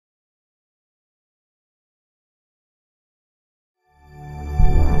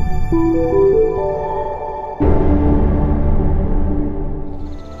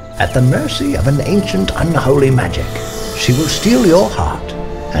At the mercy of an ancient unholy magic, she will steal your heart,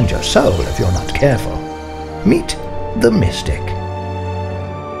 and your soul if you're not careful. Meet the Mystic.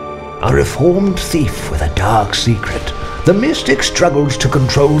 A reformed thief with a dark secret, the Mystic struggles to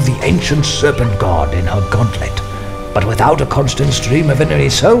control the ancient serpent god in her gauntlet. But without a constant stream of enemy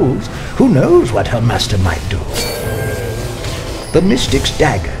souls, who knows what her master might do? The Mystic's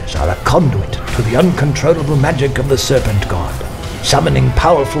daggers are a conduit to the uncontrollable magic of the serpent god. Summoning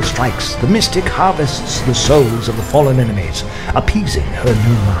powerful strikes, the Mystic harvests the souls of the fallen enemies, appeasing her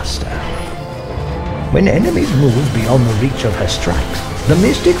new master. When enemies move beyond the reach of her strikes, the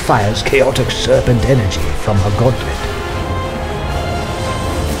Mystic fires chaotic serpent energy from her gauntlet.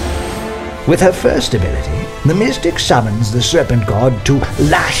 With her first ability, the Mystic summons the serpent god to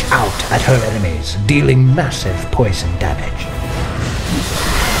lash out at her enemies, dealing massive poison damage.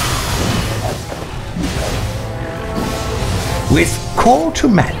 With Call to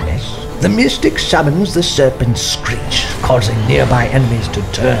Madness, the Mystic summons the serpent's screech, causing nearby enemies to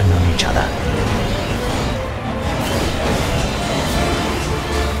turn on each other.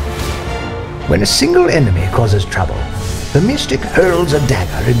 When a single enemy causes trouble, the Mystic hurls a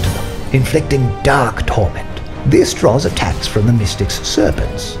dagger into them, inflicting dark torment. This draws attacks from the Mystic's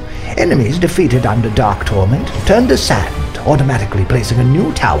serpents. Enemies defeated under dark torment turn to sand, automatically placing a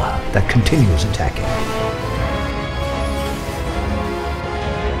new tower that continues attacking.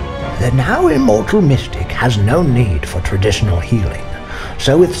 The now immortal Mystic has no need for traditional healing.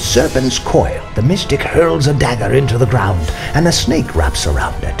 So with Serpent's Coil, the Mystic hurls a dagger into the ground and a snake wraps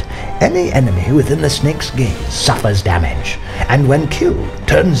around it. Any enemy within the snake's gaze suffers damage, and when killed,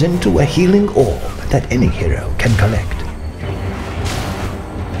 turns into a healing orb that any hero can collect.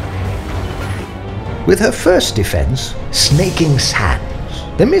 With her first defense, Snaking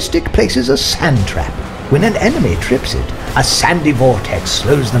Sands, the Mystic places a sand trap. When an enemy trips it, a sandy vortex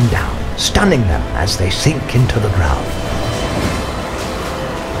slows them down, stunning them as they sink into the ground.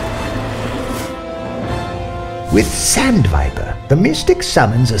 With Sand Viper, the Mystic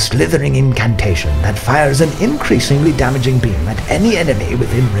summons a slithering incantation that fires an increasingly damaging beam at any enemy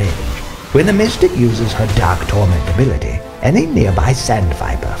within range. When the Mystic uses her Dark Torment ability, any nearby Sand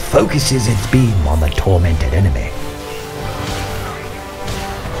Viper focuses its beam on the tormented enemy.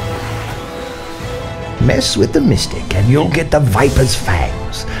 Mess with the Mystic and you'll get the Viper's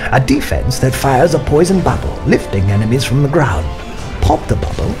Fangs, a defense that fires a poison bubble, lifting enemies from the ground. Pop the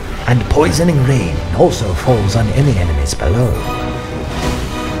bubble, and poisoning rain also falls on any enemies below.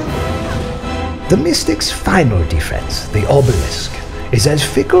 The Mystic's final defense, the Obelisk, is as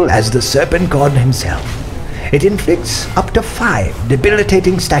fickle as the Serpent God himself. It inflicts up to 5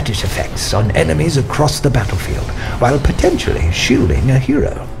 debilitating status effects on enemies across the battlefield, while potentially shielding a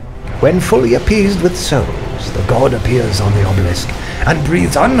hero. When fully appeased with souls, the god appears on the obelisk and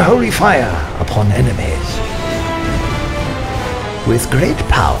breathes unholy fire upon enemies. With great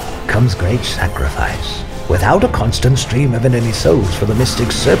power comes great sacrifice. Without a constant stream of enemy souls for the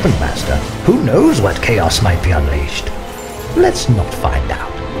Mystic Serpent Master, who knows what chaos might be unleashed? Let's not find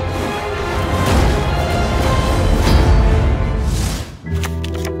out.